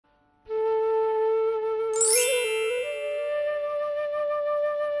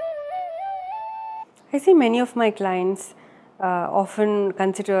I see many of my clients often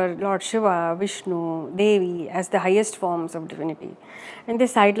consider Lord Shiva, Vishnu, Devi as the highest forms of divinity, and they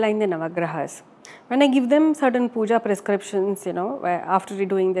sideline the Navagrahas. When I give them certain puja prescriptions, after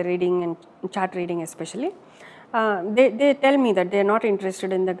doing the reading and chart reading especially, they tell me that they are not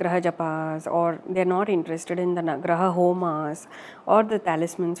interested in the Graha japas, or they are not interested in the Graha homas or the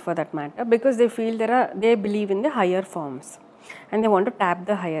talismans for that matter, because they feel they believe in the higher forms and they want to tap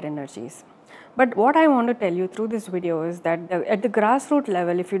the higher energies. But what I want to tell you through this video is that at the grassroots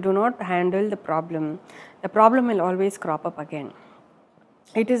level, if you do not handle the problem will always crop up again.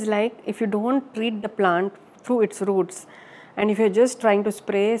 It is like if you don't treat the plant through its roots, and if you're just trying to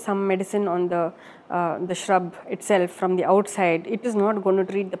spray some medicine on the shrub itself from the outside, it is not going to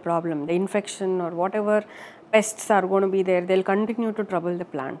treat the problem. The infection or whatever pests are going to be there, they'll continue to trouble the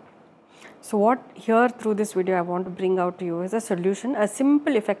plant. So what here through this video I want to bring out to you is a solution, a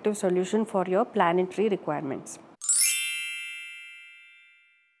simple effective solution for your planetary requirements.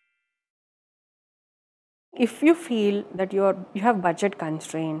 If you feel that you have budget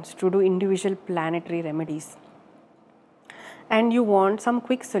constraints to do individual planetary remedies and you want some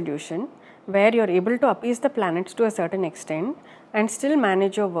quick solution where you are able to appease the planets to a certain extent and still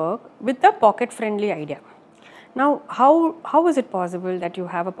manage your work with a pocket friendly idea. Now, how is it possible that you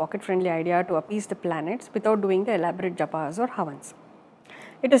have a pocket-friendly idea to appease the planets without doing the elaborate japas or havans?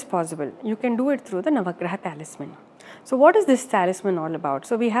 It is possible. You can do it through the Navagraha talisman. So, what is this talisman all about?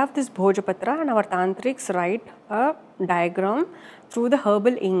 So, we have this Bhojpatra, and our tantrics write a diagram through the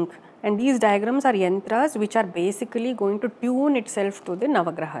herbal ink, and these diagrams are yantras which are basically going to tune itself to the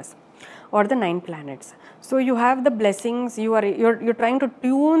Navagrahas or the 9 planets. So, you have the blessings. You're trying to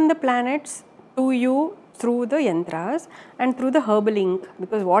tune the planets to you through the yantras and through the herbal ink,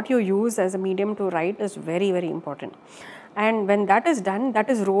 because what you use as a medium to write is very, very important. And when that is done, that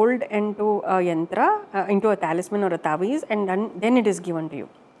is rolled into a yantra, into a talisman or a taviz, and then it is given to you.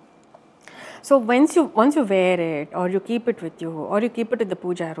 So once you wear it, or you keep it with you, or you keep it in the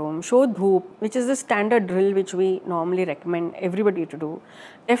puja room, show dhoop, which is the standard drill which we normally recommend everybody to do.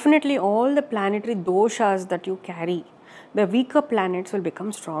 Definitely all the planetary doshas that you carry, the weaker planets will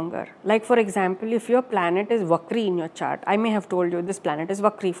become stronger. Like for example, if your planet is Vakri in your chart, I may have told you this planet is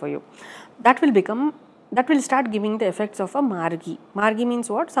Vakri for you. That will start giving the effects of a Margi. Margi means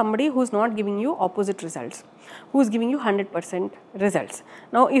what? Somebody who is not giving you opposite results, who is giving you 100% results.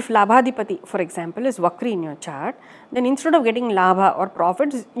 Now, if Labhadipati, for example, is Vakri in your chart, then instead of getting Labha or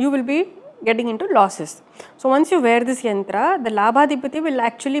profits, you will be getting into losses. So, once you wear this yantra, the Labhadipati will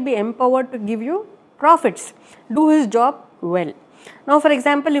actually be empowered to give you profits, do his job well. Now, for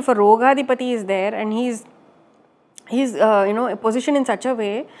example, if a Rogadipati is there and he's positioned in such a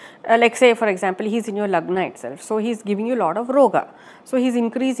way, like say for example, he's in your lagna itself, so he's giving you a lot of roga. So he's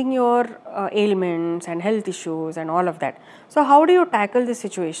increasing your ailments and health issues and all of that. So how do you tackle this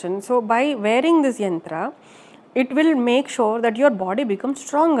situation? So by wearing this yantra, it will make sure that your body becomes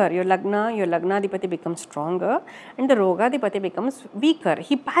stronger, your lagnadipati becomes stronger, and the rogadipati becomes weaker.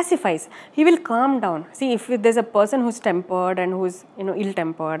 He pacifies, he will calm down. See, if there's a person who's tempered and who's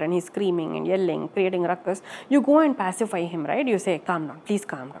ill-tempered and he's screaming and yelling, creating ruckus, you go and pacify him, right? You say, calm down, please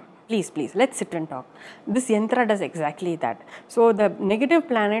calm down. Please, let's sit and talk. This yantra does exactly that. So the negative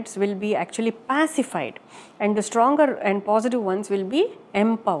planets will be actually pacified and the stronger and positive ones will be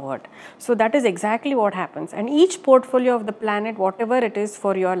empowered. So that is exactly what happens. And each portfolio of the planet, whatever it is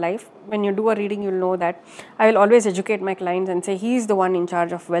for your life, when you do a reading, you'll know that I will always educate my clients and say, he is the one in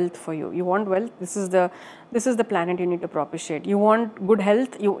charge of wealth for you. You want wealth? This is the planet you need to propitiate. You want good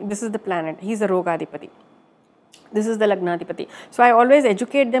health? This is the planet. He is the Rogadipati. This is the Lagnadipati. So I always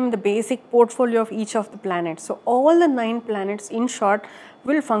educate them the basic portfolio of each of the planets. So all the 9 planets in short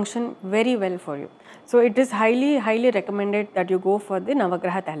will function very well for you. So it is highly recommended that you go for the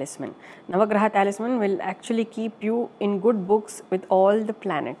Navagraha talisman. Navagraha talisman will actually keep you in good books with all the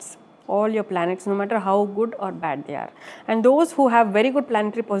planets. All your planets, no matter how good or bad they are. And those who have very good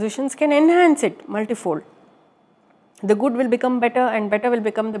planetary positions can enhance it multifold. The good will become better and better will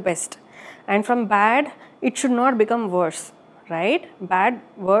become the best. And from bad, it should not become worse, right? Bad,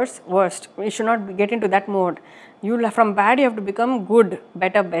 worse, worst. We should not get into that mode. From bad, you have to become good,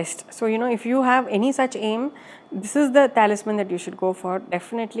 better, best. So, if you have any such aim, this is the talisman that you should go for.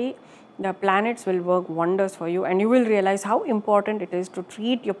 Definitely, the planets will work wonders for you, and you will realize how important it is to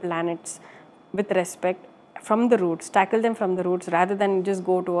treat your planets with respect from the roots, tackle them from the roots rather than just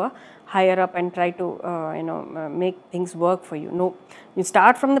go to a higher up and try to make things work for you. No, you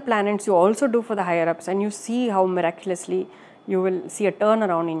start from the planets, you also do for the higher ups, and you see how miraculously you will see a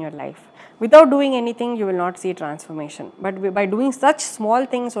turnaround in your life. Without doing anything, you will not see transformation. But by doing such small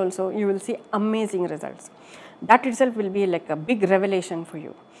things also, you will see amazing results. That itself will be like a big revelation for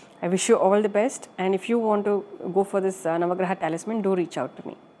you. I wish you all the best. And if you want to go for this Navagraha talisman, do reach out to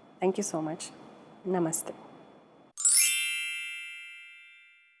me. Thank you so much. Namaste.